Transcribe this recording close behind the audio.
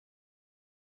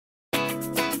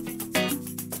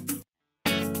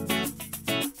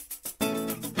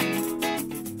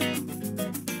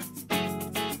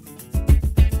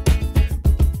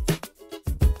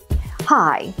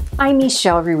Hi, I'm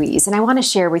Michele Ruiz, and I want to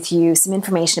share with you some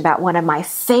information about one of my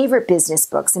favorite business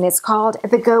books, and it's called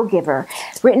The Go-Giver,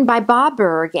 written by Bob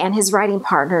Burg and his writing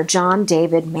partner, John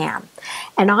David Mann.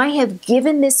 And I have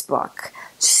given this book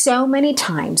so many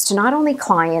times to not only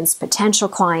clients, potential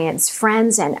clients,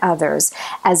 friends, and others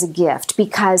as a gift,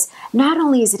 because not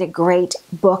only is it a great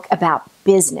book about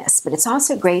business, but it's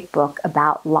also a great book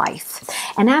about life.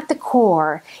 And at the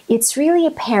core, it's really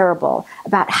a parable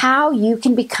about how you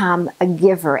can become a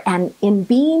giver. And in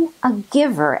being a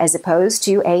giver as opposed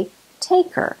to a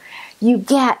taker, you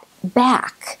get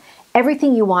back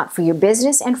everything you want for your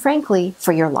business and, frankly,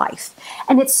 for your life.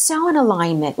 And it's so in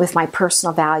alignment with my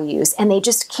personal values, and they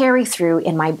just carry through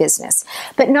in my business.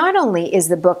 But not only is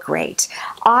the book great,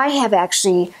 I have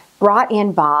actually brought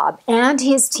in Bob and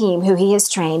his team, who he has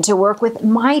trained, to work with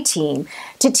my team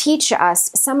to teach us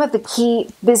some of the key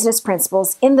business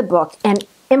principles in the book and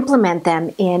implement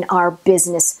them in our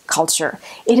business culture.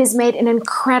 It has made an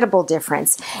incredible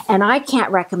difference, and I can't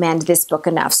recommend this book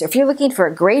enough. So if you're looking for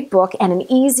a great book and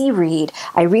an easy read,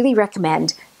 I really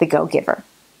recommend The Go-Giver.